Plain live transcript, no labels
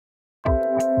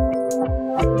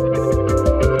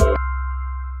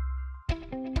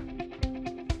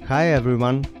Hi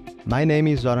everyone, my name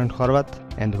is Zoran Horvat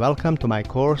and welcome to my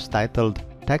course titled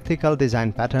Tactical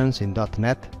Design Patterns in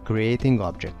 .NET Creating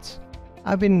Objects.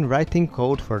 I've been writing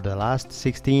code for the last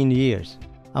 16 years.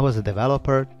 I was a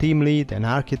developer, team lead and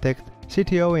architect,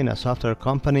 CTO in a software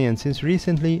company, and since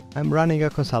recently I'm running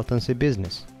a consultancy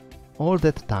business. All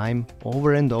that time,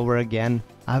 over and over again,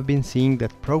 I've been seeing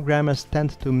that programmers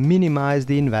tend to minimize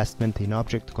the investment in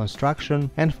object construction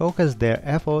and focus their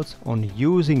efforts on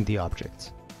using the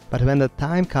objects. But when the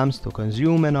time comes to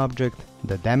consume an object,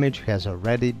 the damage has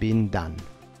already been done.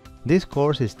 This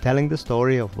course is telling the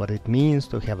story of what it means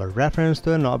to have a reference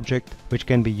to an object which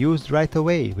can be used right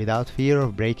away without fear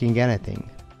of breaking anything.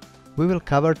 We will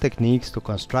cover techniques to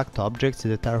construct objects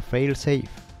that are fail-safe.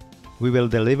 We will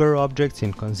deliver objects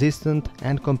in consistent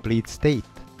and complete state.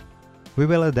 We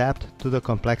will adapt to the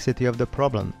complexity of the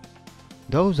problem.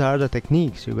 Those are the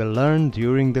techniques you will learn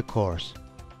during the course.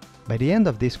 By the end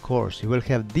of this course, you will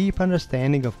have deep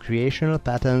understanding of creational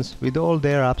patterns with all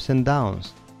their ups and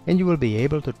downs, and you will be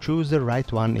able to choose the right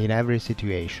one in every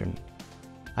situation.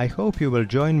 I hope you will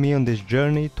join me on this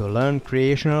journey to learn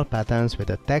creational patterns with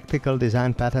the Tactical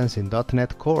Design Patterns in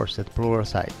 .NET course at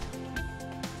Pluralsight.